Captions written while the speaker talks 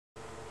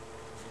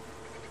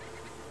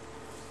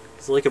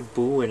It's like a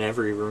boo in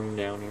every room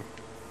down here.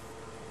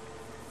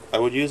 I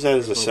would use that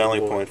as a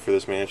selling point for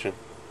this mansion.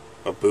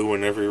 A boo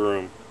in every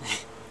room.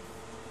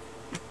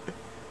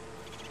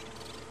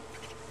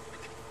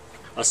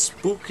 A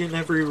spook in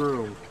every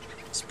room.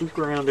 Spook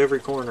around every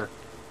corner.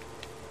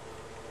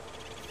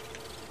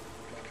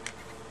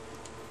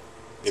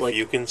 If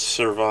you can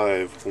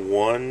survive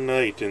one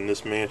night in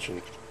this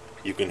mansion,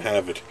 you can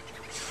have it.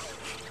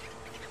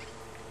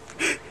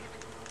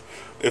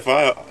 If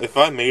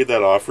I made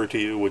that offer to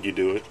you, would you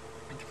do it?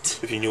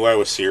 If you knew I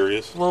was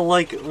serious? Well,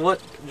 like,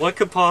 what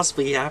could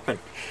possibly happen?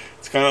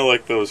 It's kind of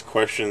like those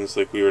questions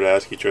like we would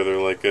ask each other,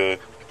 like,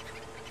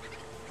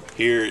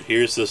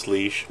 here's this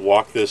leash,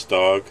 walk this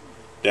dog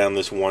down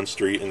this one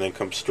street and then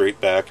come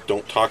straight back.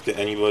 Don't talk to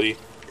anybody.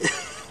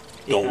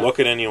 Don't look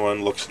at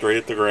anyone. Look straight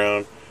at the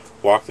ground.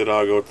 Walk the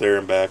dog out there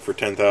and back for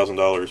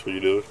 $10,000. Would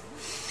you do it?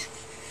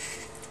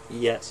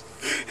 Yes.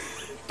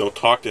 Don't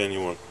talk to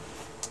anyone.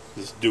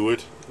 Just do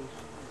it.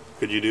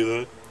 Could you do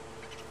that?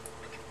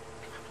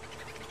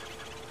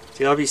 It's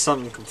gotta be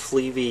something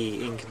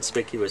completely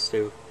inconspicuous,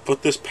 too.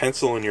 Put this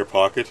pencil in your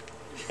pocket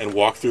and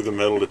walk through the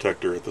metal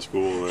detector at the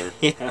school there.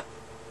 Yeah.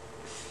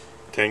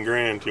 10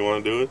 grand. You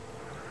want to do it?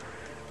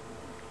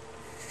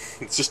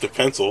 It's just a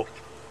pencil.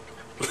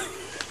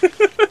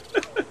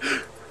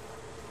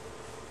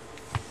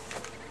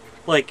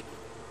 like,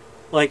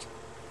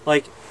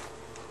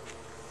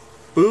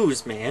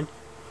 booze, man.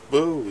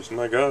 Booze,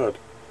 my god.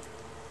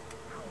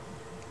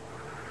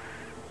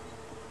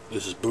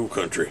 This is boo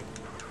country.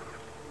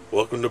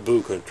 Welcome to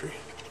boo country.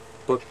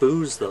 But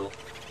booze, though.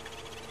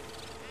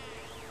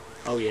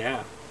 Oh,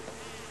 yeah.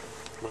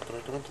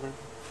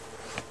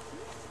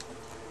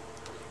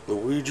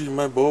 Luigi,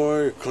 my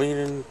boy,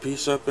 cleaning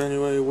piece up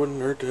anyway. Wouldn't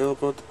hurt to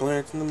help out the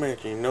plants in the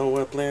mansion. You know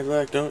what plants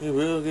like, don't you?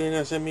 Will,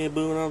 now send me a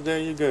boo and I'll tell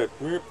you good.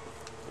 Yep.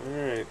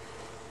 Alright.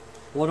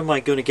 What am I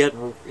gonna get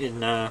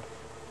in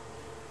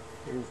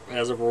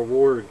as a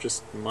reward?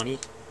 Just money?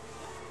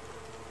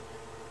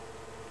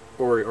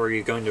 Or are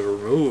you going to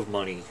remove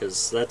money?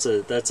 Because that's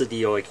a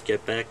deal I could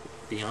get back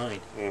behind.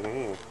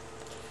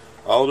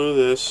 I'll do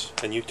this,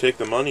 and you take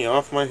the money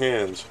off my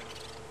hands.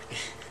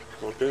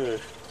 Okay.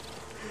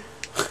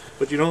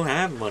 But you don't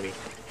have money.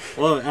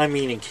 Well, I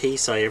mean, in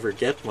case I ever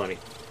get money.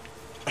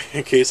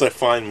 In case I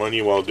find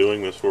money while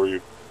doing this for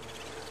you.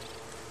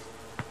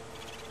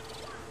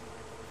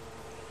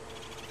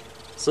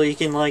 So you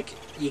can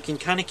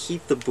kind of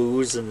keep the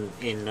booze in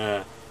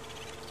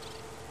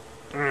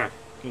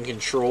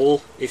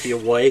control if you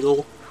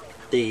waggle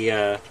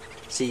the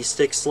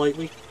C-stick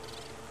slightly.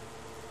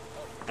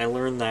 I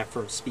learned that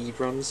from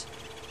speedruns,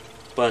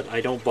 but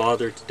I don't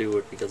bother to do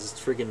it because it's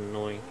friggin'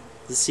 annoying.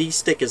 The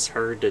C-stick is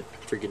hard to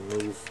friggin'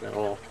 move at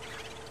all.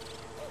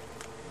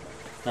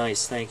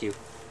 Nice, thank you.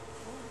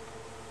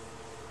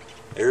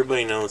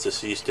 Everybody knows the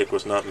C-stick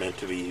was not meant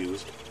to be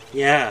used.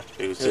 Yeah.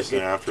 It was just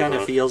an afterthought. It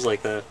kind of feels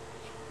like that.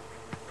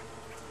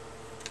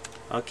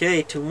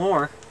 Okay, 2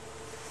 more.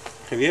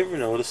 Have you ever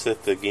noticed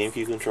that the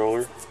GameCube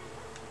controller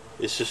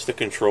is just a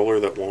controller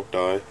that won't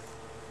die?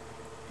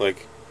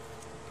 Like,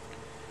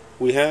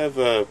 we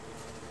have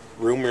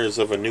rumors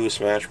of a new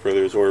Smash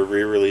Brothers or a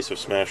re-release of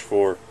Smash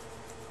 4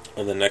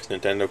 on the next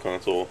Nintendo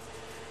console,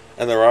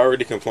 and they're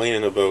already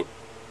complaining about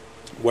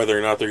whether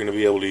or not they're going to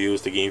be able to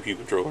use the GameCube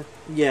controller.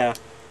 Yeah.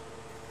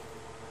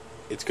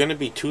 It's going to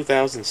be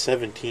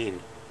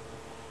 2017.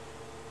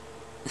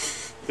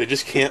 They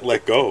just can't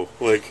let go.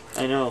 Like,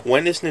 I know.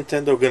 When is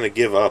Nintendo going to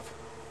give up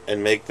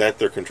and make that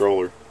their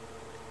controller?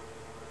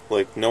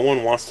 Like, no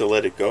one wants to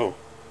let it go.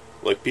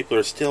 Like, people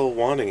are still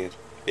wanting it.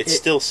 It's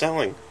still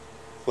selling.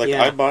 Like,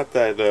 yeah. I bought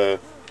that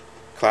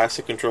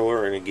classic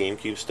controller in a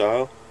GameCube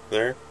style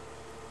there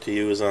to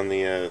use on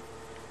the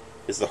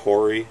is the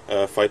Hori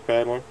fight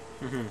pad one.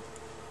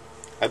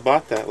 I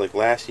bought that like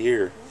last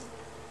year,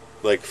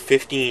 like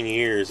 15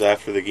 years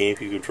after the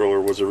GameCube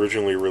controller was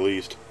originally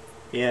released.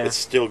 Yeah. It's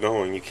still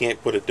going. You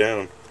can't put it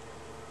down.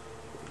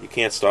 You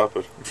can't stop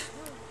it.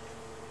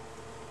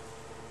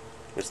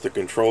 It's the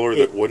controller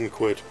that wouldn't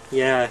quit.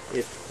 Yeah,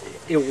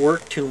 it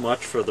worked too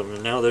much for them,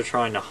 and now they're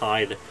trying to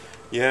hide.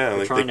 Yeah, they're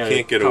like trying they to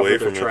can't get cover away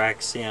their from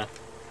tracks. Yeah.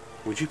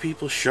 Would you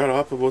people shut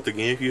up about the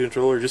GameCube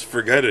controller? Just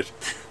forget it.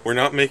 We're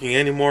not making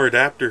any more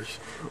adapters.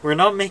 We're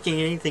not making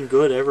anything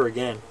good ever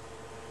again.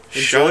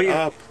 Shut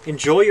up.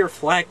 Enjoy your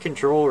flat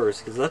controllers,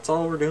 because that's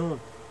all we're doing.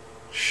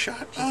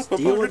 Shut up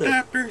about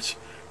adapters.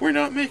 We're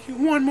not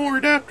making one more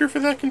adapter for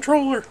that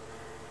controller.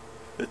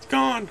 It's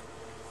gone.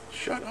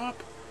 Shut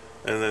up.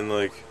 And then,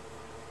 like,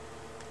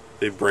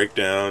 they break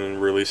down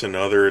and release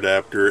another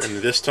adapter,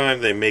 and this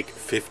time they make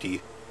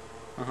 50.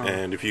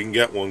 And if you can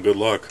get one, good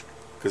luck,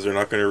 because they're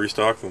not going to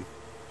restock them.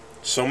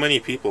 So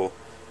many people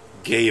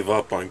gave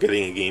up on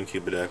getting a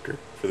GameCube adapter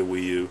for the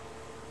Wii U.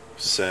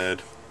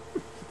 Sad.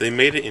 They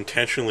made it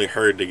intentionally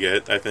hard to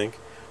get, I think,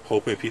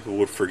 hoping people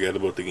would forget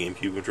about the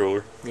GameCube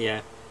controller. Yeah.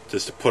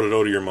 Just to put it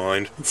out of your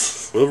mind.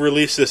 We'll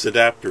release this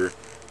adapter,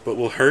 but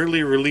we'll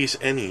hardly release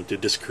any to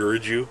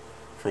discourage you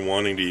from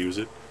wanting to use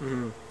it.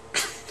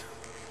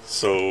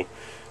 So,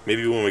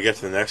 maybe when we get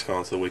to the next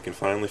console, we can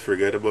finally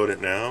forget about it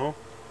now,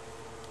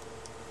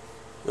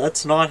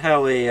 That's not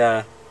how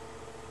a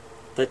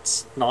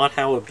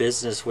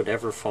business would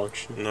ever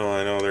function. No,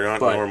 I know they're not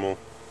But normal.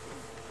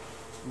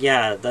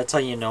 yeah, that's how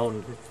you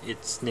know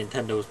it's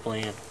Nintendo's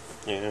plan.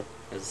 Yeah,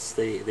 Because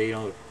they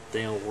don't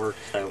work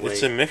that way.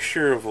 it's a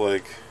mixture of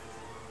like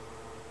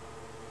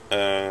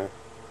uh,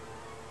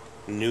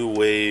 new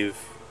wave,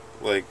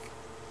 like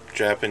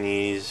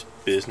Japanese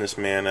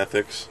businessman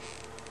ethics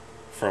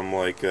from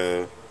like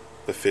the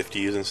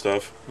 50s and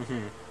stuff,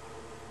 Mm-hmm.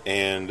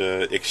 and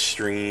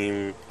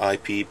extreme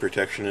IP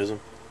protectionism.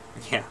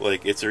 Yeah.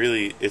 Like it's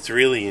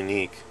really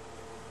unique.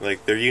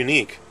 Like they're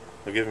unique.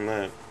 I'll give them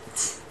that.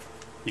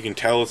 You can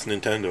tell it's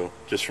Nintendo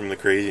just from the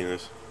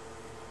craziness.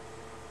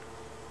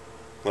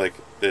 Like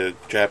the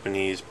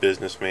Japanese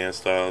businessman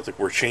style. It's like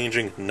we're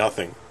changing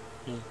nothing.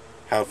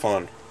 Have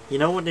fun. You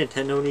know what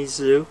Nintendo needs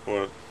to do?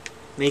 What?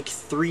 Make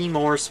 3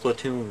 more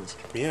Splatoons.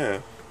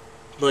 Yeah.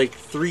 Like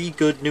 3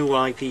 good new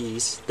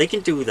IPs. They can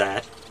do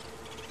that.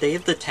 They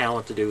have the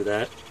talent to do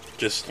that.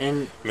 Just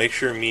And make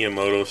sure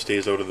Miyamoto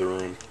stays out of the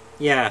room.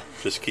 yeah,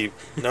 Just keep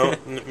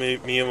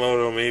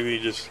Miyamoto. Maybe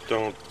just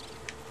don't.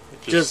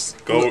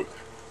 Just go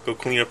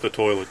clean up the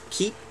toilet.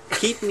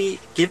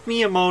 give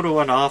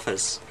Miyamoto an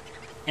office,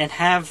 and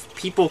have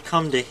people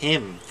come to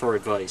him for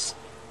advice.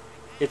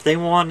 If they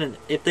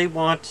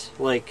want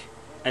like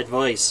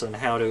advice on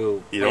how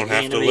to You don't like, have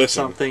to animate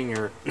listen. something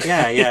or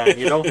yeah,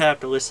 you don't have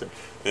to listen.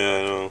 Yeah,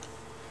 I know.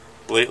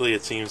 Lately,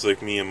 it seems like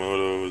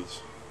Miyamoto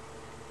is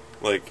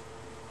like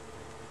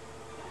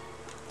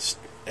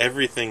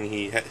everything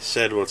he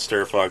said about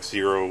Star Fox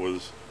Zero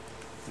was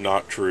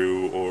not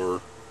true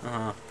or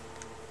Uh-huh.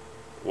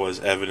 was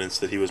evidence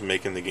that he was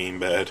making the game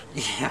bad.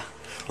 Yeah.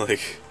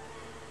 Like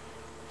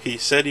he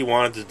said he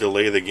wanted to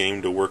delay the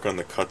game to work on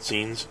the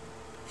cutscenes.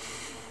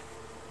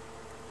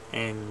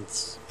 And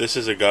This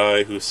is a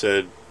guy who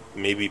said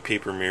maybe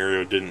Paper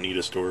Mario didn't need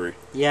a story.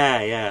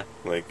 yeah.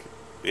 Like,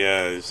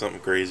 yeah, there's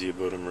something crazy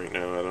about him right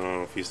now. I don't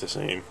know if he's the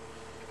same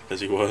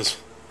as he was.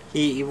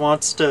 He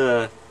wants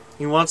to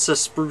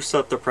spruce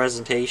up the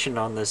presentation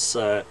on this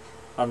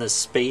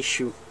space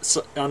shoot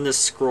on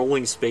this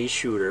scrolling space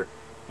shooter,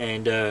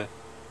 and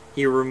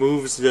he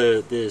removes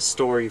the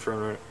story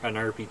from an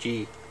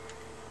RPG.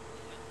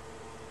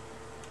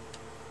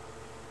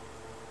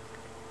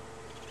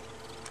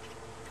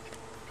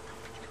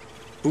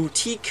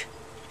 Boutique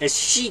is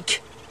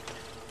chic.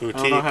 I don't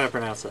know how to Boutique.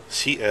 pronounce it.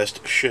 She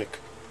est chic.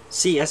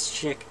 CS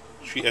chic.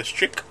 She est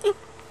chic.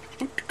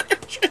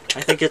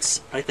 I think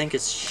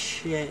it's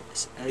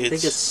shit. I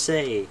think it's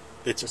say.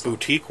 It's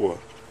boutiquewa.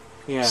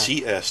 Yeah.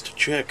 She est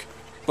chic.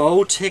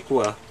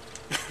 Boutiquewa.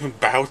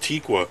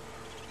 Boutiquewa.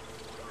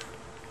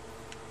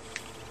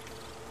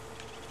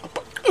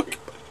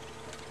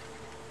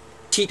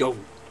 Tito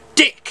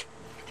Dick.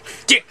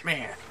 Dick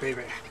man,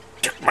 baby.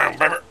 Dick man,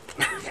 baby.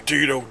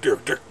 Tito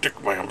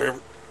Dick man, baby.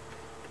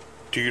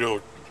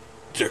 Tito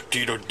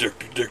Dick man,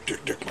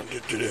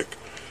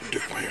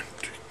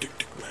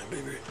 Dick man,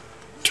 baby.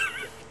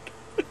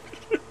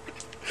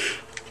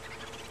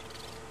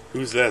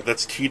 Who's that?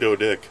 That's Tito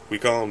Dick. We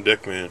call him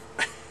Dick Man.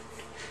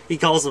 He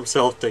calls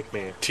himself Dick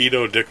man.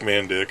 Tito Dick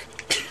Man Dick.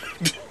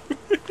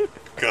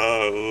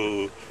 God.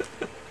 Ooh.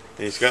 And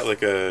he's got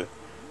like a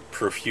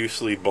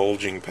profusely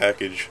bulging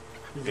package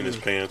in his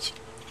pants.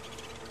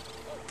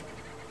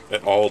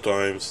 At all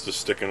times,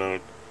 just sticking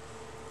out.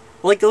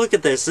 Like, look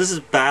at this. This is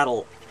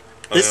battle.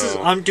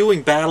 I'm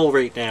doing battle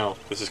right now.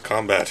 This is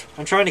combat.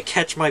 I'm trying to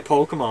catch my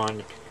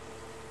Pokemon.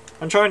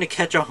 I'm trying to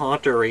catch a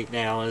Haunter right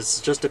now. It's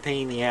just a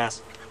pain in the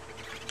ass.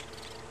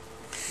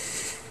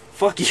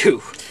 Fuck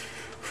you.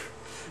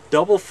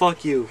 Double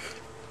fuck you.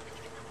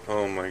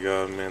 Oh my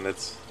god, man,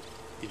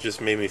 you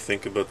just made me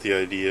think about the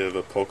idea of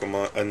a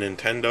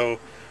Nintendo.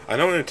 I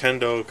know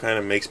Nintendo kind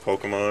of makes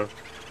Pokemon,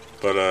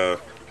 but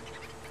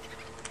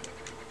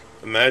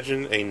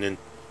imagine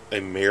a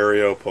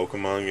Mario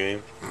Pokemon game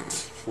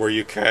where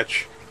you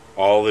catch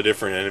all the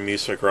different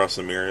enemies across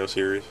the Mario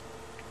series,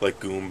 like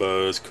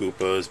Goombas,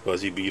 Koopas,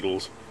 Buzzy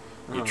Beetles.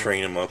 You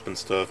train them up and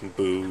stuff, and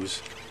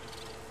Boos.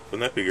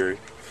 Wouldn't that be great?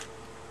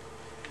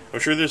 I'm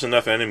sure there's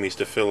enough enemies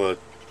to fill a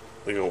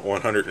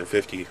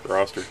 150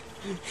 roster.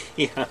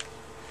 Yeah.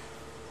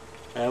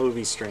 That would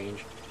be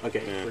strange.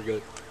 Okay, Yeah. we're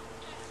good.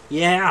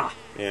 Yeah!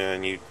 Yeah,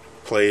 and you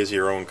play as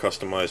your own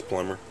customized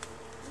plumber.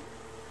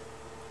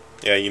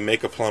 Yeah, you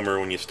make a plumber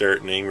when you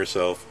start, name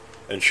yourself,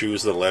 and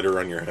choose the letter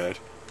on your hat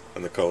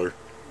and the color.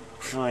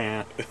 Oh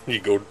yeah. you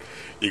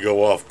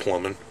go off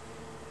plumbing,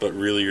 but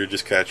really you're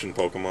just catching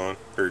Pokemon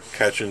or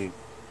catching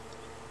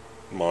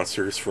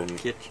monsters from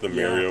the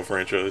Mario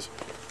franchise.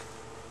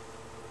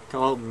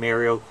 Call it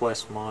Mario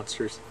Quest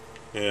Monsters.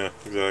 Yeah,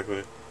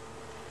 exactly.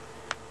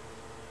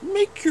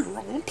 Make your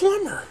own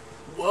plumber.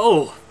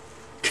 Whoa!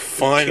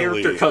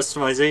 Finally, Character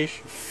customization.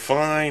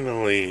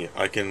 finally,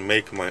 I can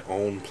make my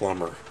own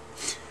plumber.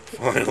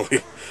 Finally,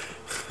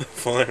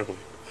 finally.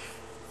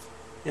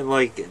 And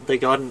like, they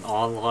got an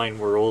online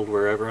world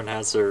where everyone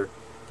has their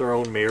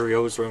own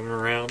Marios running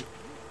around.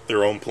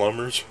 Their own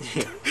plumbers.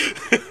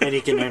 And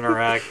you can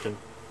interact and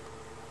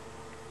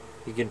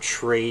you can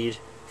trade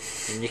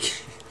and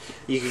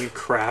You can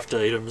craft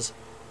items.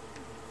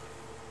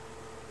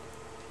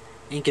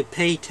 And you can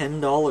pay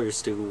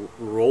 $10 to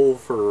roll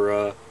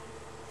for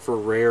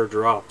rare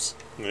drops.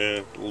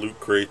 Yeah, loot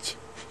crates.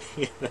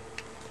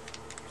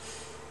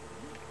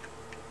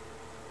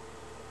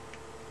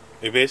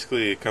 It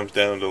basically comes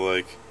down to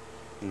like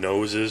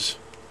noses,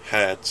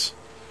 hats,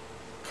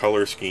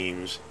 color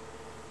schemes,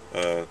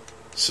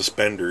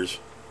 suspenders,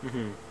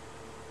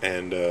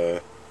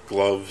 and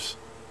gloves,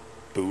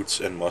 boots,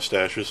 and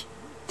mustaches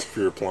if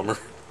you're a plumber.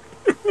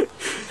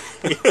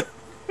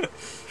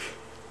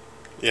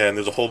 Yeah, and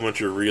there's a whole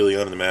bunch of really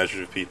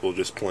unimaginative people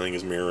just playing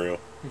as Mario.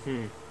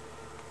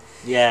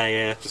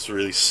 Yeah. Just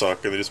really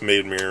suck, and they just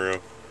made Mario.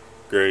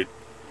 Great.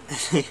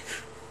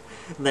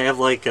 They have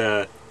like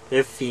they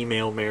have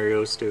female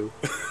Marios too.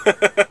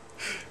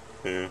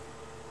 Yeah.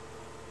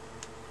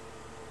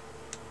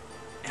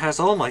 It has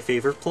all my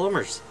favorite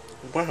plumbers.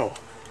 Wow.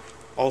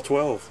 All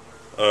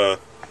 12.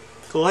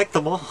 Collect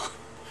them all.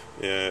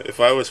 Yeah,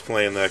 if I was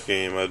playing that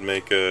game, I'd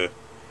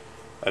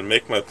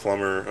make my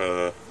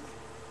plumber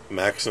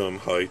maximum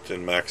height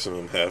and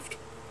maximum heft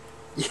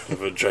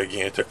of a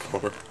gigantic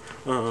plumber.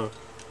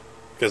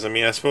 Because I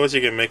mean, I suppose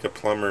you can make a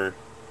plumber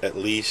at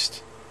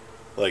least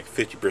like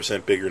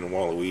 50% bigger than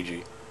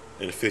Waluigi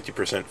and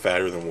 50%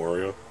 fatter than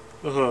Wario.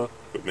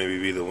 Would maybe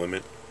be the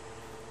limit.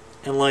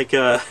 And like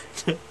oh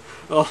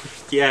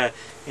yeah,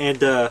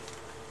 and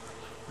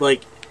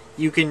like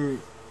you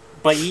can,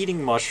 by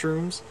eating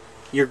mushrooms,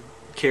 your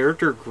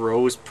character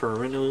grows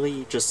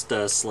permanently, just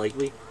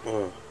slightly.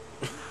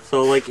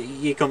 So like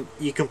you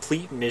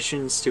complete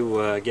missions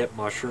to get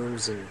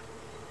mushrooms, and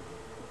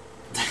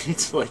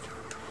it's like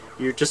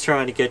you're just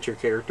trying to get your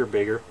character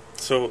bigger.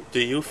 So, do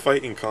you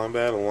fight in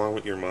combat along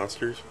with your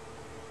monsters?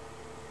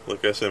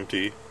 Like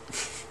SMT?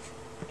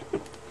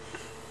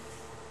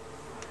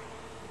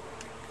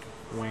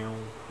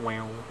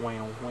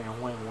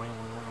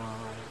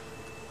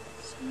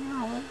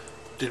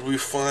 Did we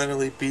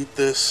finally beat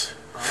this?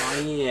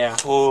 Oh yeah.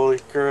 Holy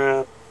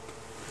crap.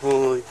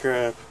 Holy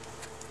crap.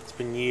 It's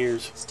been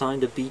years. It's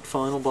time to beat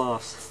final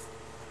boss.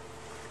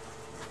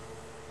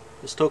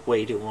 This took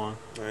way too long.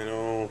 I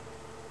know.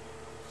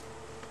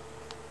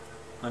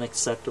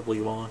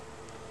 Unacceptably long.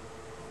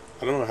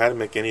 I don't know how to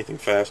make anything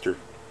faster.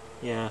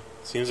 Yeah.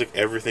 Seems like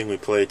everything we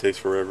play takes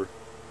forever.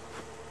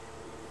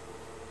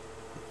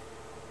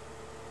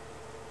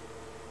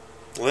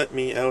 Let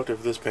me out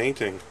of this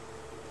painting.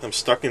 I'm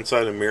stuck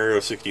inside a Mario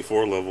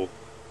 64 level.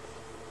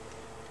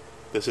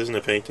 This isn't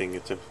a painting.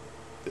 It's a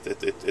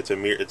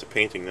mirror. It's a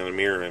painting, not a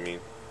mirror. I mean.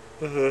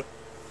 I'm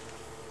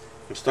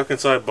stuck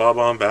inside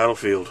Bob-omb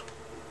Battlefield.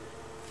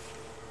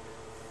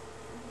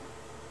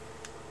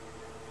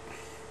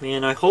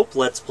 Man, I hope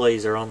Let's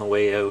Plays are on the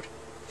way out.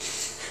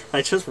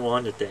 I just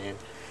want it to end.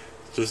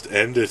 Just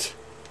end it.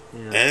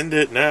 Yeah. End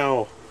it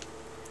now.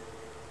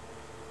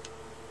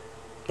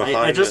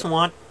 I just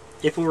want,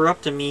 if it were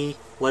up to me,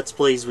 Let's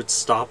Plays would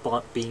stop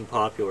being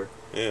popular.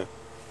 Yeah.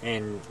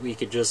 And we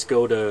could just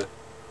go to...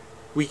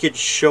 We could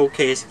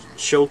showcase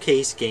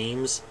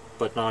games,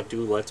 but not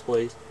do Let's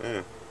Plays.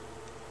 Yeah.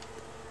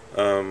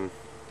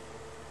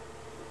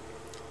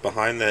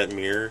 Behind that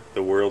mirror,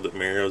 the world that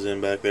Mario's in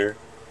back there,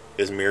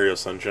 is Mario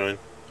Sunshine.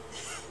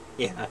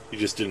 Yeah. You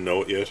just didn't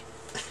know it yet.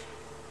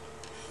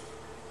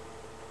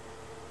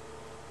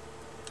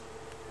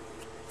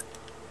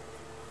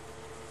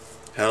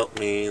 Help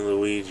me,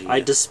 Luigi. I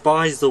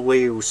despise the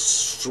way you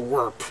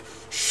slurp,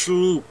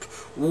 sloop,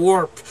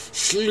 warp,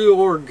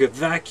 slurg,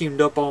 vacuumed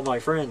up all my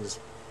friends.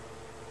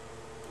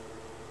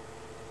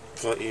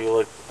 Thought you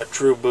looked a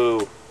true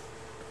boo.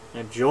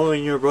 And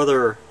join your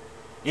brother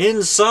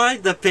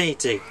inside the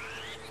painting.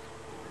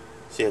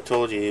 See, I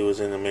told you he was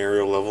in the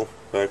Mario level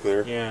back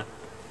there. Yeah.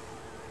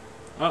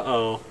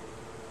 Uh-oh.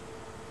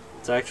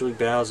 It's actually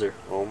Bowser.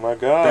 Oh my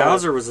god.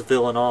 Bowser was the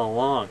villain all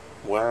along.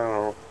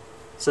 Wow.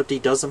 Except he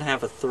doesn't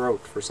have a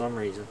throat for some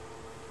reason.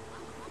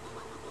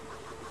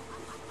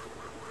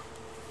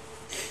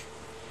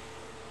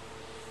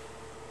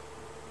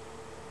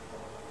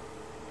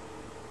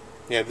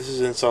 Yeah, this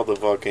is inside the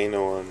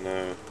volcano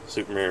on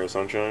Super Mario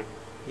Sunshine.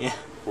 Yeah.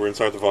 We're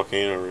inside the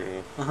volcano right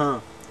now. Uh-huh.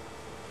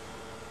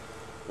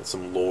 That's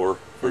some lore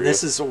for And you.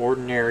 this is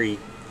ordinary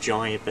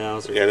giant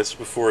Bowser. Yeah, this is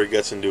before he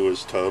gets into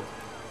his tub.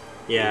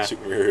 Yeah. In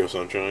Super Mario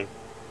Sunshine.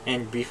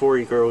 And before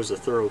he grows a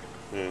throat.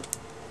 Yeah.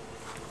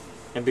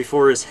 And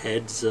before his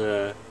head's,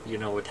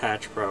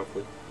 attached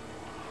properly.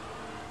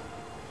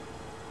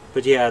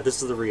 But yeah,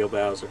 this is the real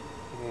Bowser.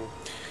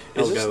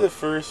 Is this the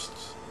first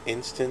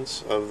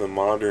instance of the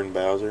modern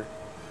Bowser?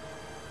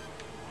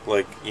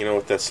 Like,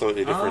 with that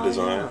slightly different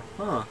design? Yeah.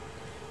 Huh.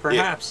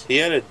 Perhaps. He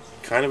had a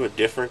kind of a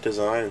different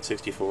design in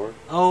 64.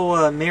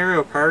 Oh,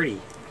 Mario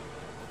Party.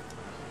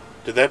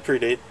 Did that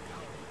predate?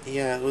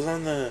 Yeah, it was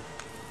on the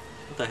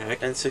What the heck?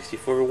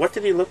 N64. What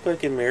did he look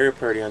like in Mario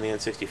Party on the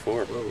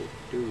N64? Whoa,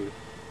 dude.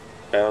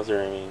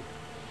 Bowser, I mean.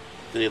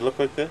 Did he look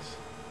like this?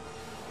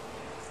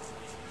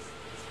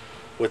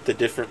 With the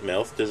different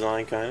mouth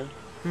design, kind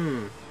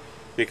of?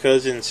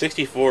 Because in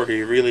 64,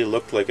 he really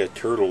looked like a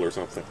turtle or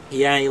something.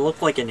 Yeah, he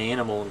looked like an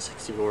animal in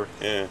 64.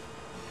 Yeah.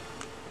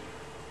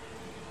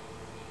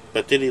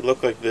 But did he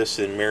look like this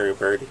in Mario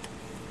Party?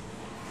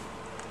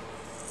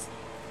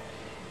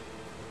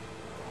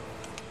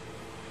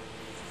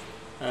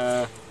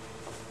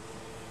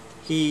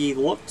 He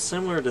looked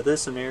similar to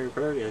this in Mario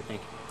Party, I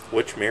think.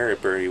 Which Mario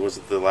Party? Was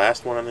it the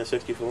last one on the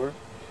 64?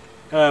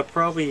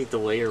 Probably the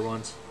later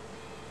ones.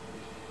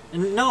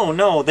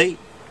 No, they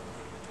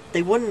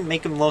wouldn't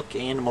make him look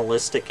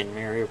animalistic in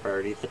Mario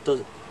Party. That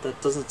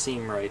doesn't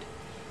seem right.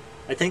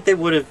 I think they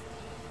would have.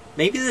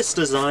 Maybe this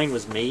design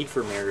was made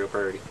for Mario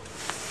Party.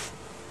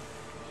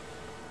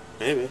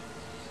 Maybe.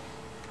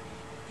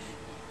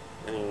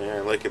 Anyway, I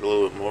like it a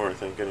little bit more, I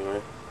think,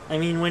 anyway. I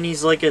mean, when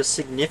he's like a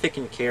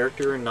significant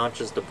character and not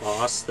just a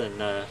boss, then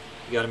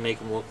you gotta make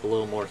him look a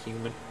little more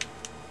human.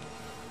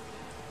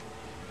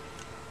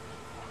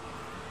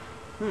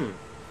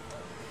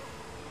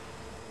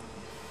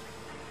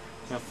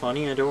 Not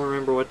funny, I don't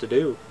remember what to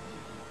do.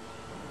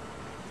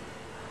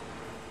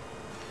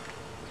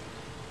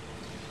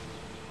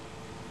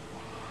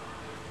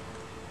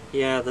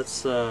 Yeah,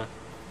 that's,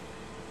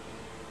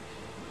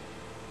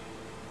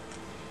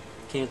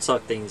 can't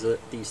suck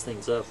these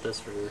things up, that's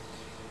for sure.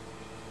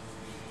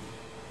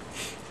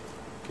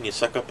 Can you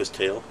suck up his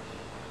tail?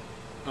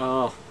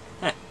 Oh,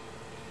 heh.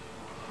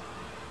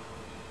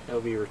 That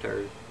would be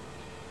retarded.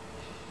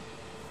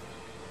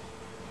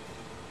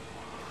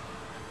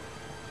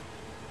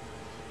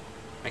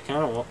 I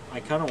kind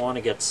of want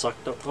to get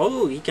sucked up.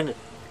 Oh,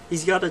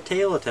 he's got a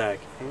tail attack.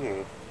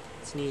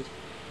 It's neat.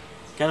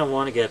 Kind of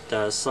want to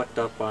get sucked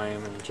up by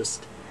him and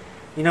just,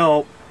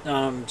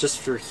 just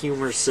for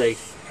humor's sake.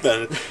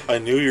 I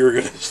knew you were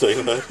going to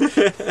say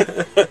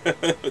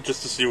that.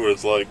 Just to see what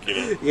it's like,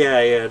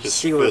 Yeah, just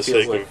see what it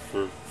feels like.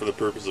 For the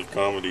purpose of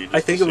comedy, I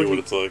think to it would see what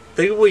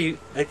be, it's like.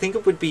 I think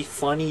it would be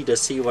funny to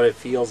see what it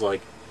feels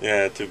like.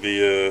 Yeah, to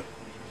be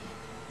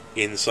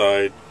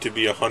inside, to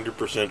be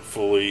 100%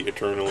 fully,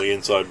 eternally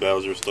inside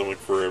Bowser's stomach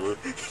forever.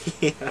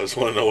 Yeah. I just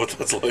want to know what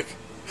that's like.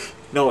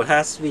 No, it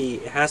has to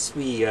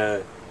be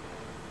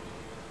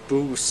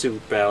Boo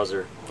Suit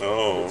Bowser.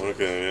 Oh,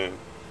 okay, yeah.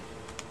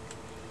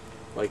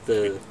 Like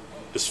the...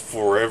 Just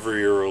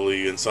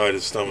foreverly inside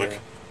his stomach. Yeah,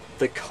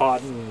 the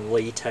cotton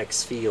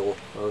latex feel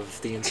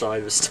of the inside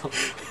of his stomach.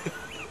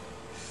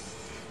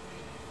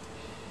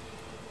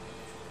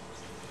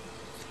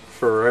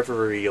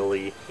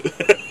 Foreverly.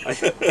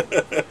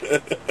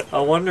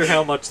 I wonder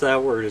how much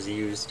that word is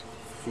used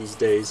these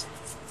days.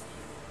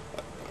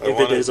 If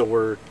it is a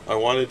word. I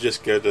want to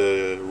just get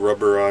a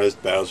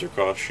rubberized Bowser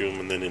costume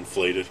and then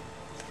inflate it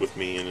with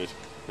me in it.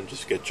 And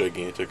just get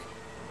gigantic.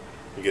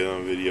 And get it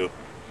on video.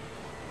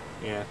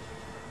 Yeah.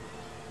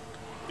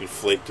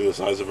 Inflate to the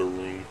size of a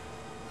room.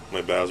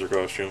 My Bowser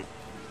costume.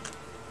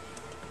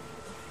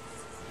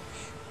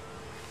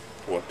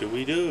 What do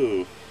we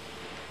do?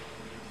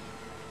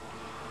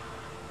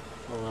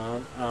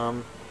 Hold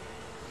on.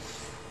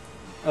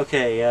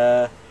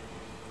 Okay,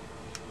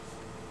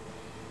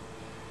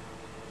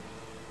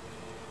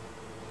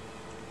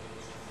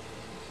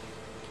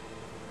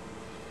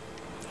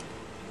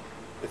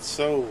 It's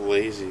so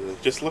lazy.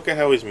 Like, just look at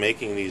how he's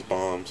making these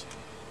bombs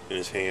in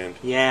his hand.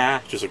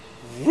 Yeah. Just like,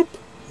 whoop,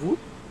 whoop.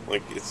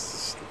 Like,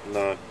 it's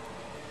not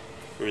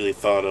really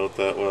thought out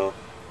that well.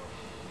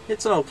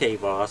 It's an okay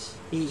boss.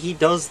 He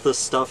does the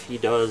stuff he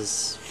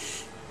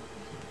does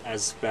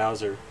as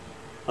Bowser.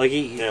 Like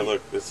Yeah,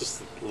 look, it's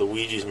just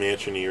Luigi's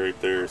Mansion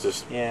right there. It's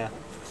just yeah.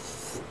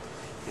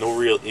 no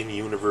real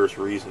in-universe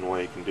reason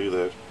why he can do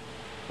that.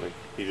 Like,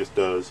 he just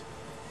does.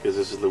 Because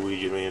this is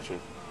Luigi's Mansion.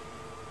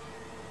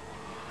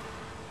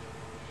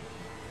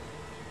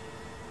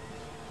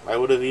 I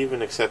would have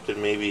even accepted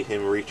maybe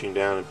him reaching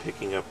down and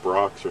picking up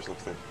rocks or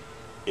something.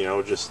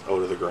 Just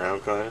out of the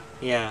ground, kind of.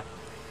 Yeah.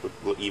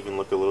 Would even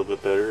look a little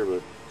bit better,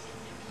 but...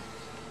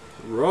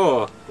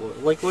 Raw.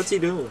 Like, what's he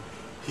doing?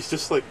 He's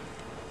just, like,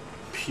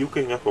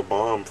 puking up a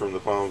bomb from the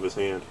palm of his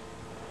hand.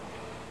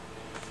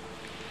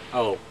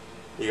 Oh.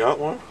 You got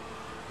one?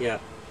 Yeah.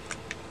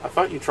 I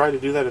thought you tried to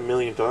do that a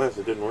million times.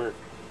 It didn't work.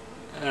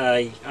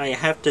 I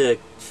have to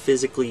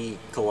physically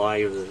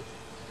collide with it.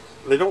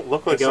 They don't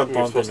look like something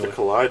you're supposed to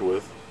collide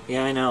with.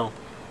 Yeah, I know.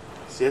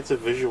 See, that's a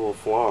visual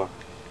flaw.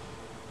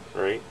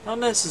 Right? Not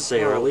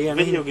necessarily. Well,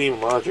 video game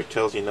logic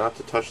tells you not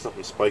to touch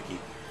something spiky.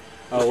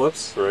 Oh,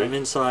 whoops. Right? I'm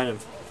inside him.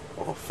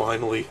 Oh,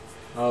 finally.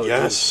 Oh,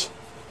 yes!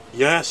 Geez.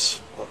 Yes!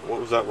 What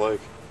was that like?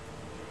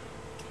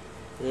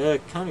 Yeah,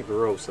 kind of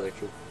gross,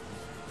 actually.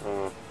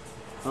 I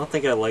don't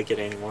think I like it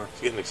anymore. I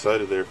was getting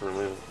excited there for a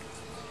minute.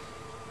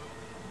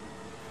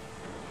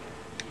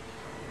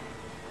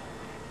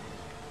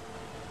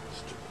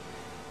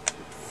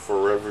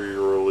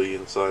 Foreverly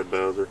inside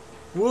Bowser.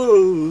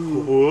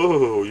 Whoa!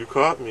 Whoa, you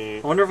caught me.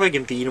 I wonder if I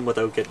can beat him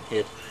without getting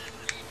hit.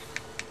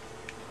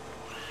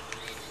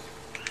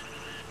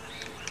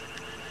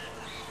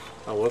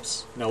 Oh,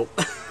 whoops. Nope.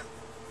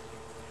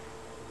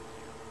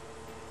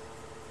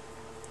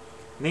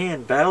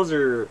 Man,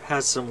 Bowser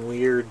has some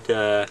weird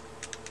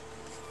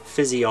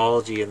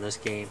physiology in this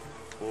game.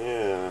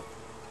 Yeah.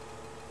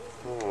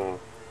 Oh.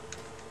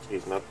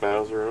 He's not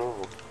Bowser at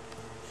all.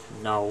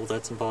 No,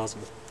 that's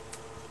impossible.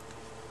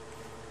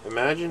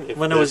 Imagine if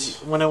when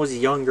this... I was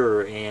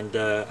younger and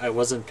I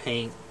wasn't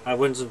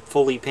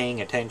fully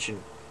paying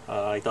attention.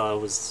 I thought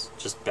it was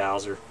just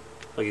Bowser,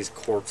 like his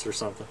corpse or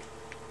something.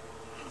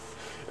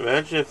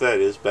 Imagine if that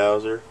is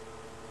Bowser,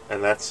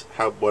 and that's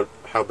how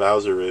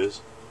Bowser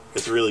is.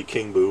 It's really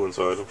King Boo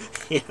inside him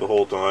Yeah. the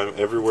whole time.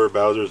 Everywhere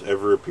Bowser's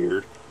ever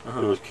appeared,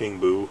 Uh-huh. it was King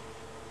Boo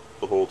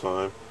the whole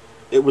time.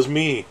 It was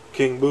me,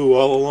 King Boo,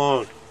 all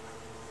along.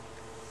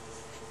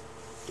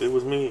 It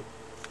was me.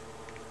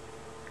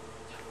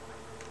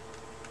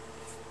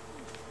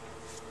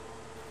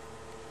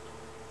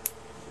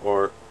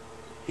 Or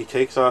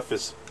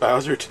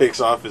Bowser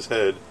takes off his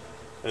head,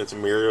 and it's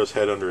Mario's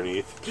head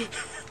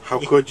underneath. How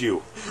could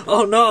you?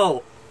 Oh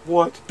no!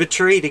 What?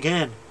 Betrayed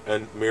again.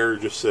 And Mario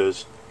just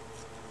says,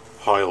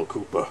 Heil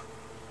Koopa.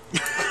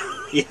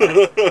 Yeah.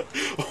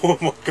 Oh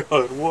my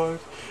god, what?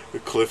 The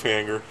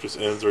cliffhanger just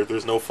ends right.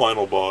 There's no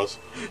final boss.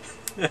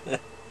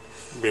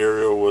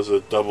 Mario was a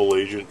double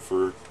agent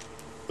for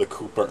the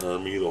Koopa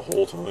army the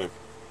whole time.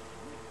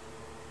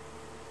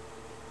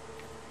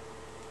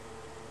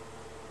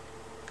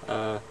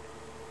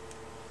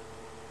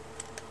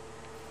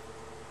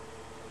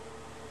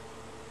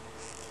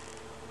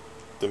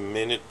 The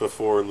minute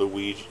before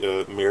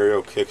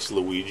Mario kicks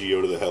Luigi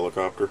out of the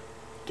helicopter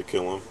to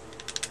kill him,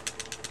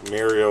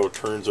 Mario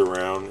turns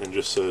around and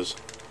just says,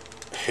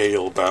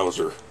 Hail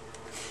Bowser,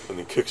 and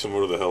then kicks him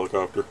out of the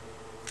helicopter.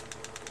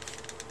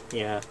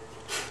 Yeah.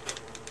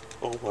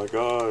 Oh my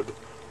god.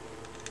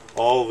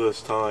 All this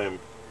time,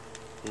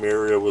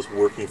 Mario was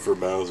working for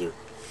Bowser.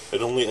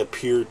 It only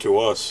appeared to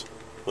us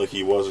like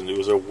he wasn't. It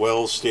was a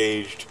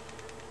well-staged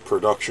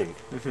production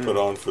put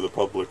on for the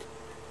public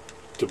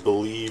to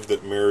believe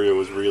that Mario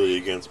was really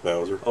against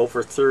Bowser.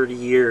 Over 30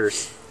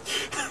 years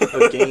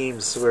of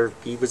games where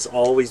he was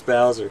always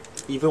Bowser,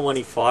 even when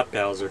he fought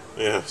Bowser.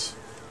 Yes.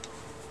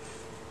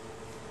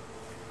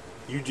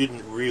 You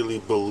didn't really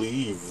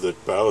believe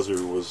that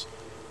Bowser was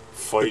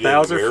fighting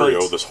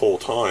Mario this whole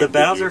time. The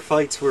Bowser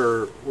fights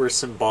were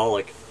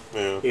symbolic.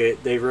 Yeah.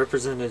 They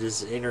represented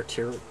his inner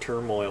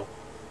turmoil.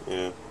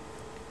 Yeah.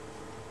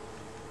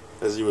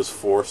 As he was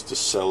forced to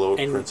sell out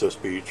Princess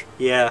Peach.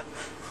 Yeah.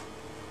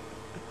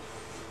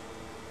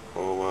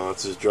 Oh wow,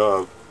 that's his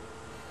job.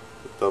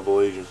 Double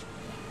agent.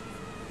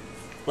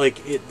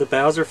 Like, the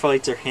Bowser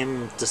fights are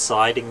him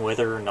deciding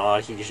whether or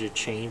not he should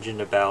change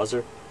into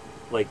Bowser.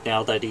 Like,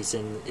 now that he's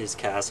in his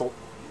castle.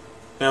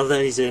 Now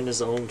that he's in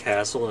his own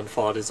castle and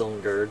fought his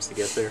own guards to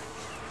get there.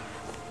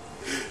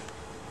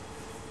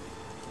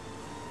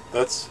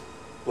 That's,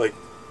 like,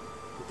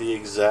 the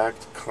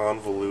exact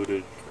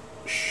convoluted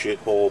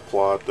shithole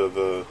plot of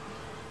the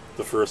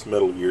first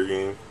Metal Gear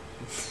game.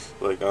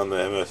 Like, on the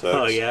MSX.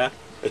 Oh, yeah?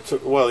 It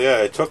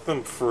took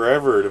them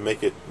forever to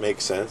make it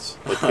make sense.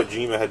 Like,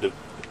 Kojima had to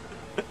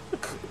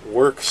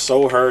work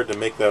so hard to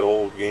make that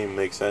old game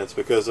make sense,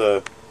 because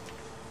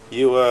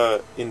you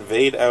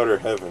invade Outer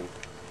Heaven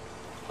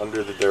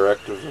under the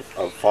directive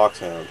of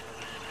Foxhound,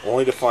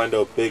 only to find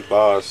out Big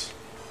Boss,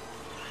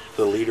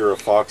 the leader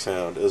of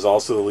Foxhound, is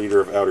also the leader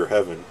of Outer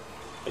Heaven,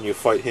 and you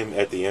fight him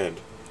at the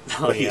end.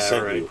 Oh, But he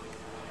sent right. you.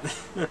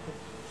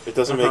 It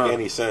doesn't make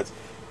any sense.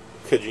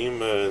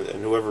 Kojima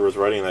and whoever was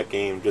writing that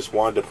game just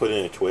wanted to put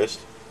in a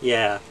twist.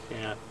 Yeah,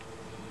 yeah.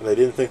 And they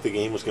didn't think the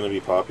game was going to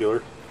be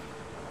popular.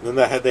 And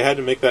then they had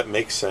to make that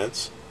make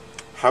sense.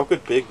 How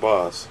could Big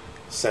Boss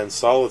send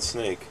Solid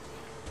Snake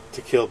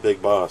to kill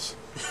Big Boss?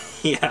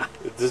 Yeah.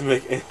 It doesn't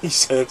make any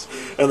sense.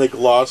 And they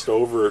glossed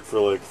over it for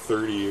like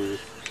 30 years.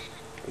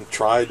 And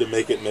tried to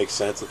make it make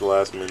sense at the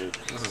last minute.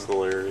 It's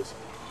hilarious.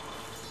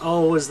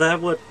 Oh, is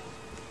that what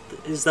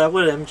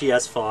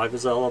MGS5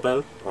 is all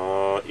about?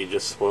 Oh, you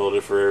just spoiled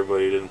it for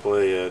everybody who didn't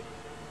play yet.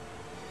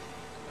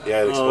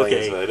 Yeah,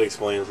 it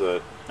explains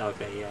that.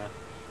 Okay, yeah.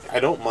 I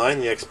don't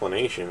mind the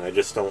explanation. I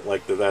just don't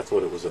like that that's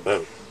what it was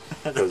about.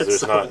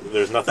 Because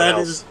there's nothing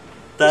else.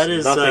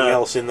 There's nothing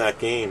else in that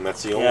game.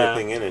 That's the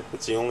only thing in it.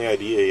 That's the only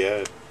idea he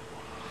had.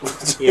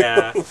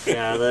 Yeah,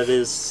 that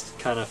is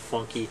kind of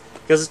funky.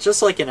 Because it's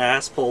just like an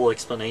asshole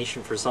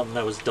explanation for something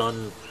that was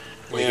done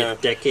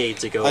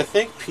decades ago. I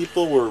think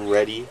people were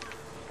ready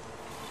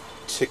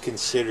to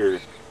consider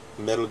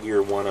Metal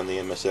Gear 1 on the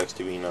MSX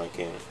to be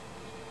non-canon.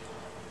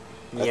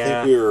 I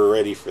think we were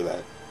ready for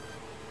that.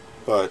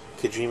 But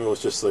Kojima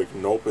was just like,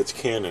 nope, it's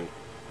canon.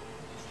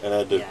 And I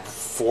had to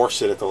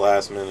force it at the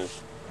last minute.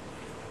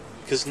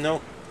 Because a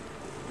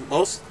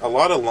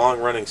lot of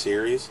long-running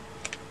series,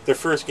 their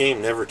first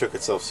game never took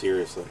itself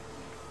seriously.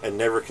 And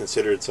never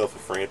considered itself a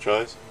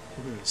franchise.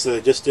 Mm-hmm. So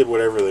they just did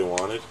whatever they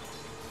wanted.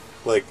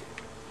 Like,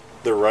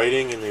 the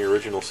writing in the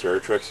original Star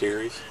Trek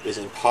series is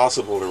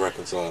impossible to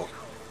reconcile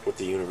with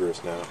the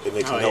universe now. It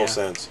makes no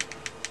sense.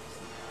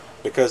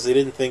 Because they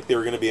didn't think they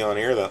were going to be on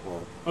air that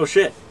long. Oh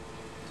shit.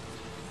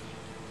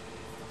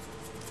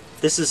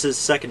 This is his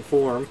second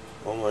form.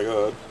 Oh my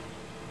god.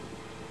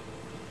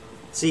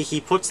 See,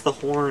 he puts the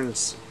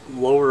horns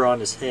lower on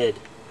his head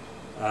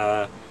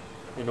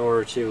in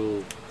order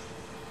to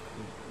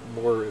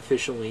more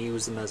efficiently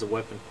use them as a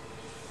weapon.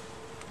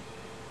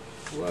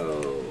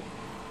 Whoa.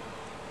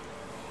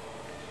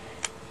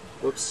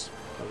 Whoops.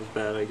 That was a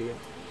bad idea.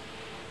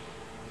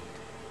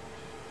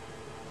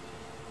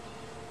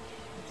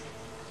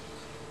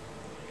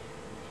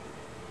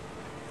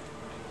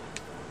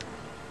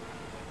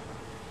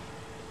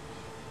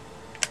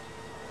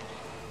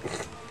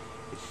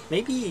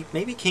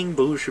 Maybe King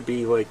Boo should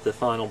be like the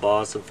final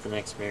boss of the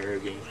next Mario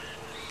game.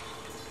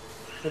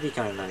 That'd be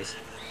kind of nice.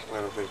 I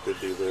don't think they'd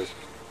do this.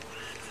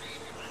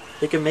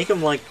 They could make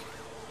him like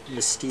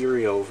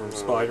Mysterio from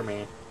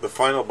Spider-Man. The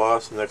final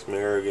boss in the next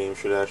Mario game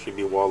should actually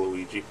be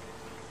Waluigi.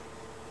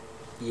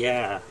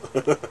 Yeah.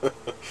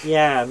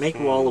 Yeah, make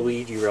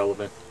Waluigi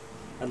relevant.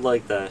 I'd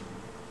like that.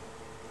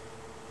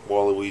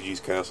 Waluigi's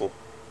castle.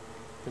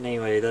 But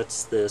anyway,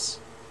 that's this.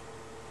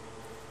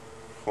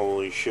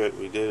 Holy shit,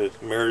 we did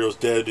it. Mario's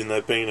dead in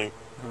that painting.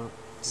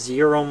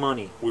 0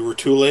 money. We were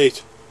too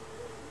late.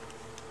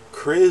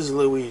 Chris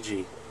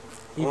Luigi.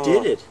 You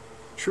did it.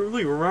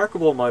 Truly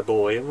remarkable, my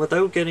boy, and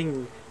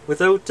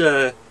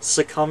without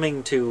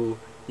succumbing to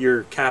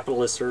your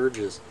capitalist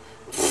urges.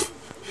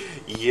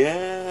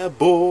 Yeah,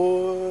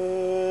 boy.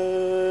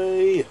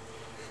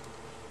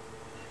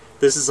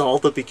 This is all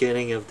the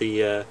beginning of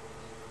the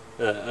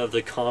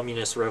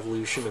communist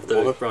revolution of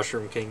the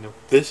Mushroom Kingdom.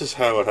 This is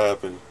how it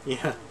happened.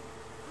 Yeah.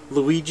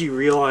 Luigi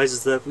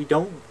realizes that we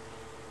don't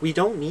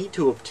need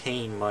to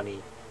obtain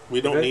money. We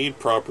don't need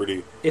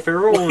property. If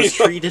everyone was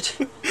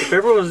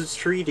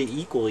treated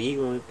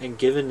equally and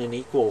given an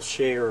equal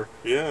share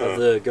of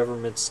the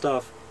government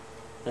stuff,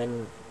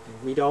 then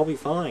we'd all be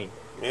fine.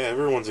 Yeah,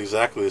 everyone's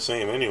exactly the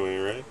same anyway,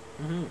 right?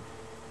 Mm-hmm.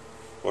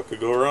 What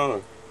could go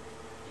wrong?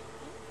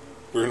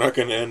 We're not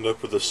going to end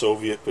up with a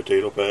Soviet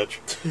potato patch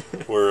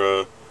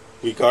where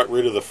we got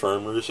rid of the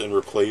farmers and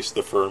replaced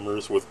the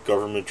farmers with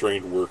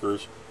government-trained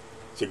workers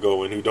to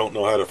go in who don't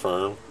know how to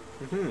farm.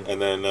 Mm-hmm.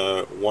 And then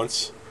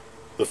once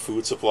the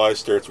food supply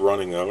starts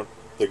running out,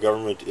 the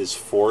government is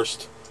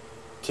forced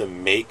to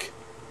make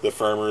the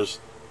farmers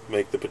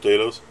make the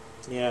potatoes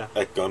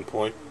at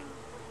gunpoint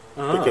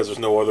because there's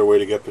no other way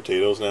to get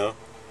potatoes now.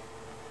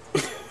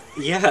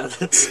 Yeah,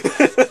 that's...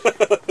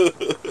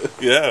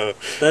 Yeah.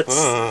 That's...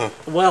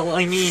 Well,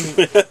 I mean,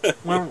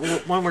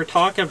 when we're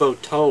talking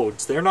about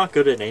toads, they're not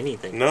good at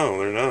anything. No,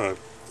 they're not.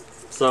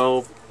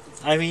 So,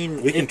 I mean,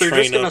 if they're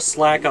just going to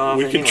slack off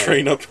we can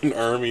train up an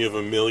army of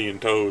 1 million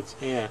toads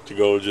to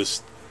go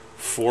just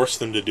force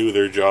them to do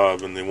their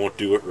job, and they won't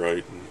do it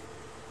right.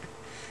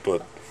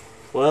 But...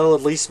 Well,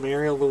 at least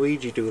Mario and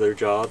Luigi do their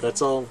job.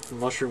 That's all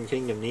Mushroom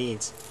Kingdom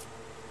needs.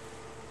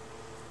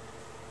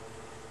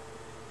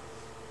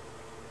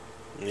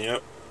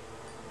 Yep.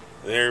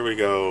 There we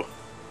go.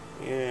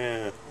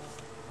 Yeah.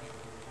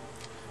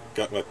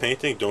 Got my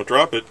painting. Don't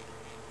drop it.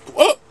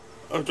 Oh!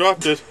 I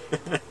dropped it.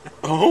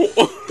 Oh!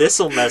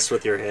 This'll mess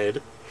with your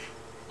head.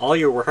 All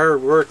your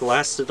hard work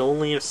lasted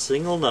only a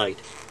single night.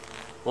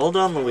 Well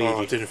done, Luigi.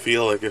 Oh, it didn't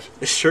feel like it.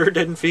 It sure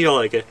didn't feel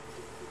like it.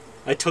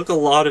 I took a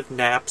lot of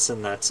naps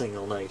in that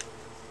single night.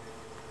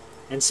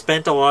 And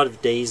spent a lot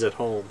of days at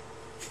home.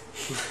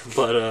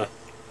 But,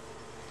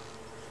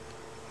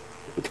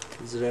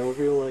 does it ever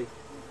feel like...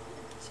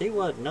 Say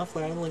what, enough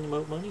rattling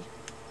about money?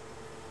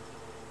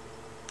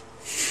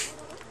 He's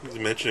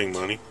mentioning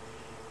money.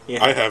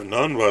 Yeah. I have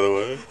none, by the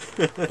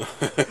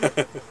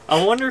way.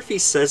 I wonder if he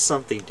says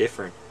something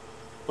different.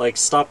 Like,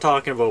 stop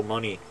talking about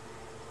money.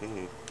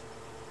 Mm.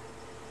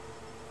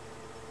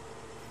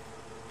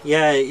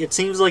 Yeah, it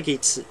seems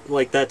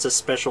like that's a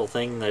special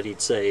thing that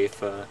he'd say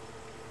if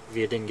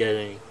you didn't get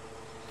any.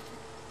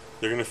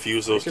 They're gonna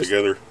fuse those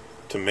together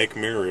to make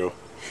Mario.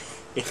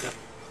 Yeah.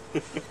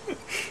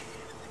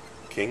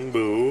 King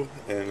Boo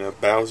and a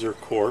Bowser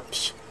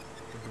corpse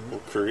will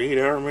create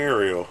our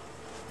Mario.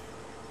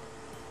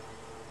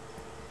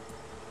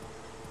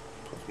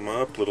 Puff them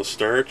up, little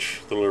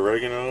starch, little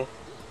oregano,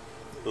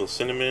 little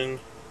cinnamon,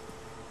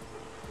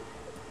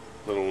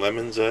 little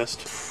lemon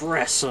zest.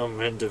 Press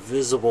them into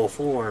visible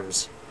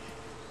forms.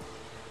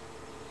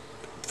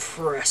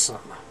 Press them.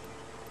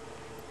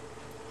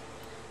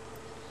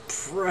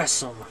 Press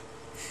them.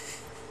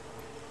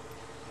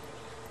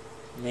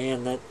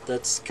 Man,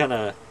 that's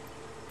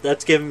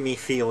giving me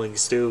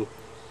feelings too.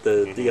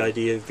 The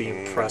idea of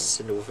being pressed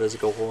into a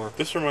physical form.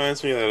 This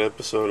reminds me of that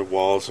episode of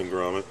Wallace and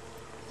Gromit,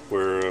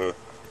 where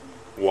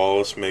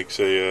Wallace makes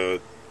a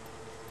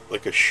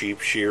sheep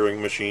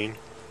shearing machine.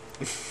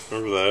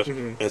 Remember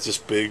that? It's this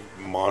big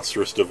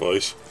monstrous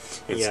device.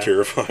 It's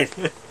terrifying.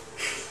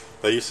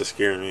 That used to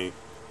scare me.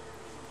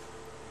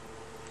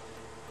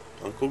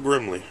 Uncle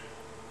Grimly.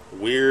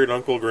 Weird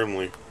Uncle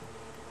Grimly.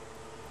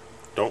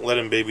 Don't let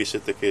him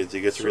babysit the kids. He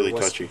gets really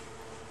touchy.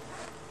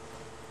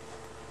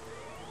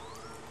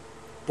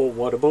 But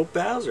what about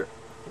Bowser?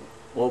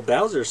 Well,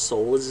 Bowser's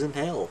soul is in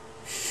hell.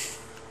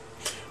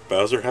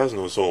 Bowser has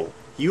no soul.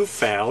 You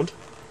found.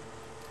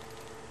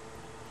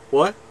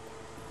 What?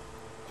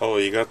 Oh,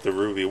 you got the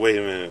ruby. Wait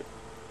a minute.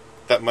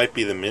 That might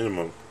be the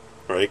minimum,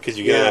 right? Because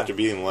you get it after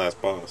beating the last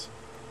boss.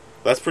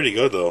 That's pretty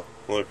good, though.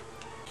 Look.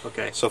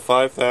 Okay. So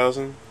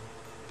 5,000.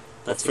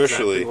 That's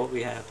officially exactly what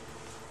we have.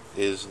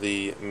 Is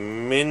the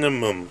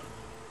minimum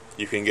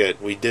you can get.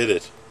 We did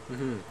it.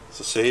 Mm-hmm.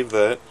 So save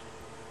that.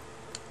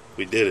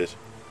 We did it.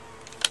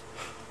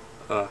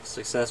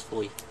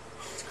 Successfully.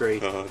 It's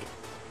great. God.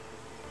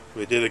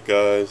 We did it,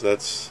 guys.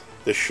 This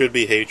should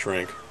be H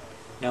rank.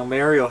 Now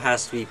Mario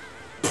has to be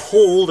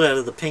pulled out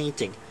of the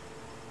painting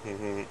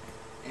Mm-hmm.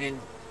 and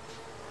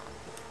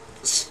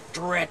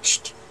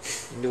stretched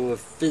into a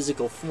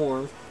physical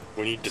form.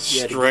 We need to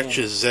Yet stretch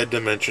again. his Z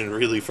dimension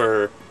really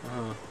far.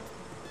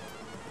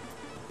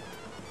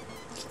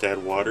 Is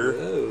that water?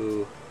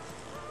 Whoa.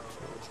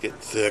 It's getting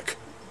thick.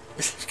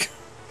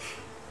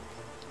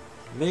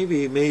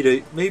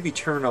 Maybe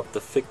turn up the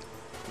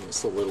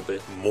thickness a little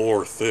bit.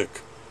 More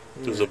thick.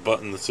 There's a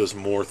button that says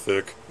more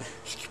thick.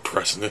 Just keep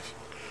pressing it.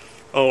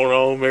 Oh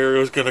no,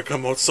 Mario's gonna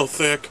come out so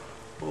thick.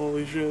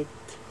 Holy shit.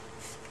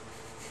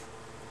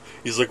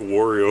 He's like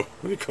Wario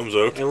when he comes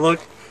out. And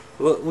look,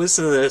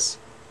 listen to this.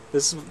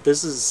 This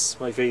is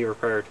my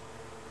favorite part.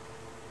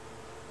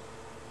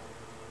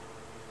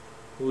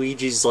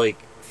 Luigi's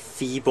like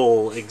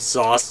feeble,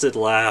 exhausted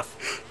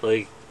laugh.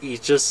 Like he's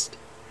just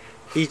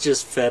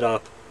fed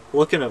up.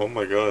 Look at him. Oh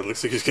my god,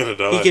 looks like he's gonna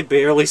die. He can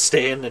barely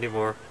stand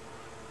anymore.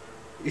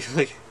 He's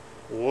like,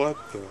 what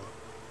the?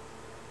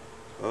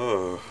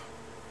 Oh.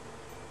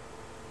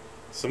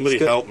 Somebody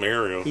help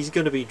Mario. He's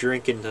gonna be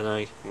drinking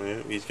tonight.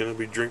 Yeah, he's gonna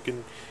be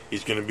drinking.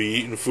 He's gonna be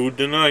eating food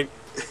tonight.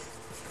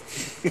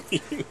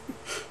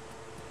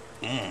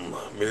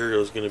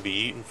 Mario's gonna be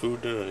eating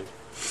food tonight.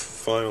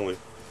 Finally.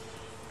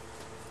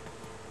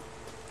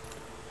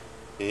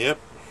 Yep.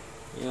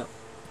 Yep.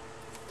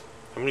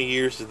 How many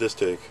years did this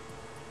take?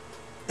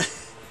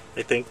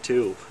 I think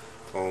 2.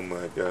 Oh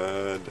my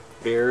god.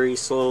 Very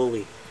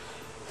slowly.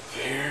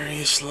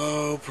 Very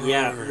slow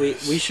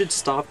progress. Yeah, we should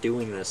stop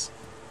doing this.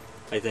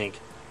 I think.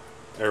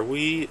 Are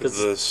we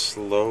the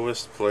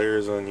slowest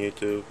players on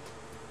YouTube?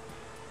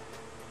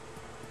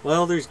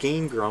 Well, there's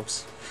Game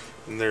Grumps.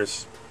 And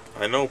there's...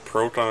 I know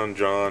Proton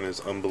John is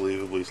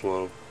unbelievably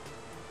slow.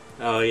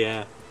 Oh,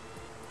 yeah.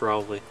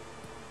 Probably. I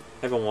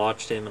haven't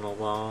watched him in a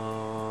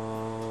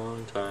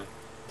long time.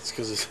 It's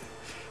because it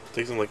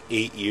takes him like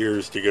 8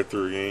 years to get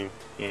through a game.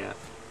 Yeah.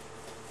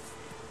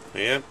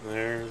 Yep,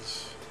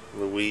 there's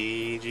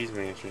Luigi's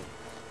Mansion.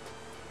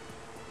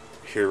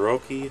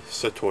 Hiroki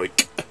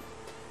Satoik.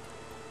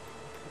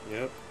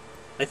 Yep.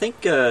 I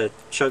think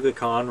Chugga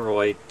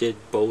Conroy did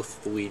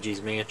both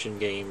Luigi's Mansion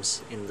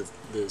games in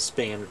the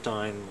span of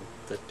time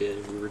that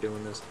we were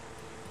doing this.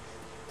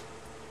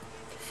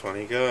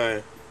 Funny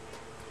guy.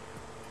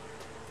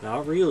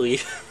 Not really.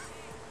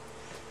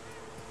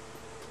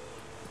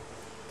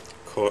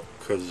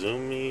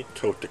 Kazumi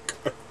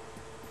Totek.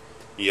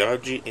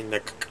 Yaji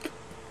Inek.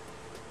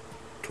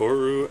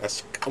 Toru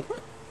Asuka.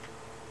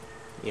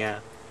 Yeah.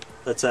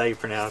 That's how you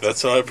pronounce it.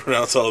 That's how I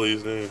pronounce all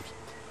these names.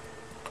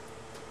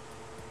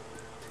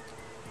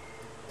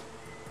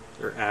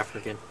 Or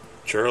African.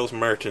 Charles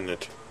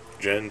Martinet.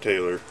 Jen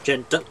Taylor.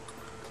 Genta.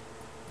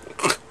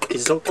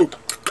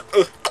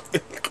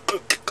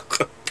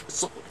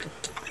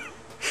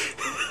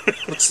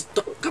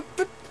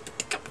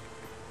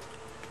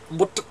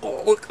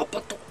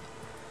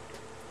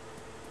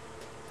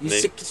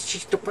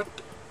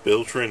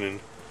 Bill Trinan.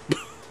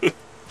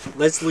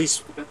 Leslie.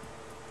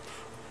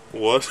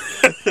 What?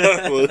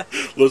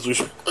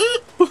 Leslie.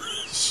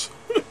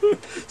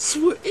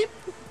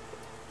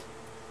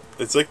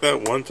 It's like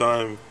that one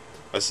time,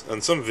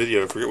 on some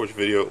video, I forget which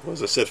video it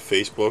was, I said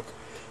Facebook,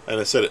 and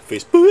I said it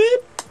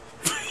Facebook.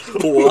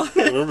 What?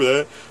 Remember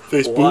that?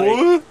 Facebook?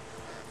 Why?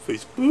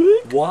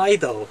 Facebook? Why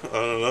though? I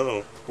don't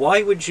know.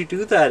 Why would you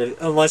do that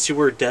unless you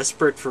were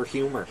desperate for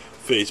humor?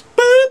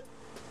 Facebook?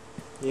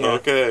 Yeah.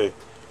 Okay.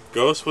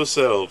 Ghost was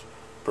settled.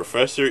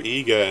 Professor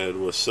Egad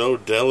was so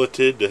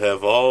delighted to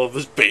have all of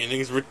his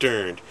paintings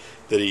returned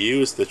that he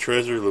used the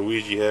treasure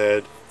Luigi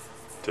had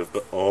to...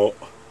 Oh.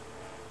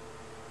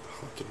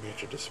 Haunted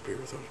mansion disappear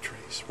without a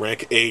trace.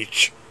 Rank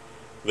H.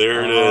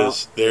 There it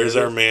is. There's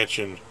our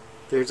mansion.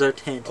 There's our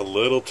tent. A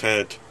little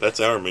tent. That's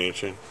our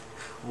mansion.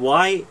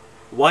 Why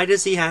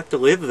does he have to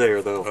live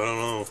there, though? I don't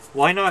know.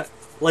 Why not,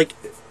 like,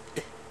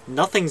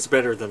 nothing's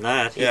better than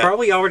that. He Yeah.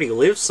 probably already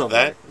lives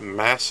somewhere. That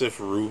massive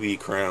ruby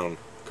crown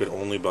could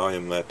only buy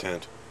him that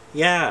tent.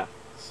 Yeah.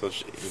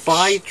 Such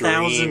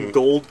 5,000 extreme,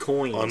 gold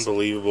coins.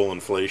 unbelievable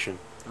inflation.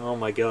 Oh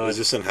my god. Is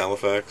this in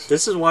Halifax?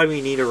 This is why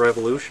we need a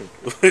revolution.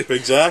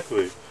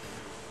 Exactly.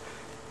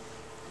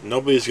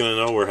 Nobody's gonna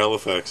know where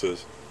Halifax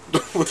is.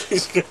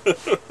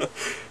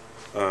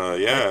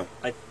 Yeah.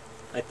 I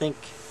think...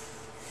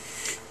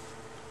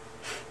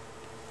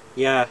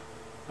 Yeah.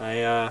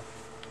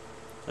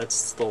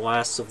 That's the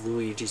last of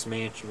Luigi's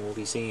Mansion we'll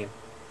be seeing.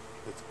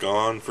 It's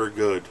gone for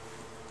good.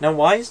 Now,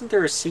 why isn't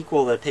there a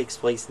sequel that takes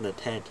place in the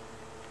tent?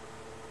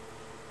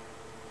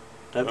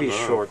 That'd be a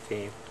short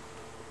game.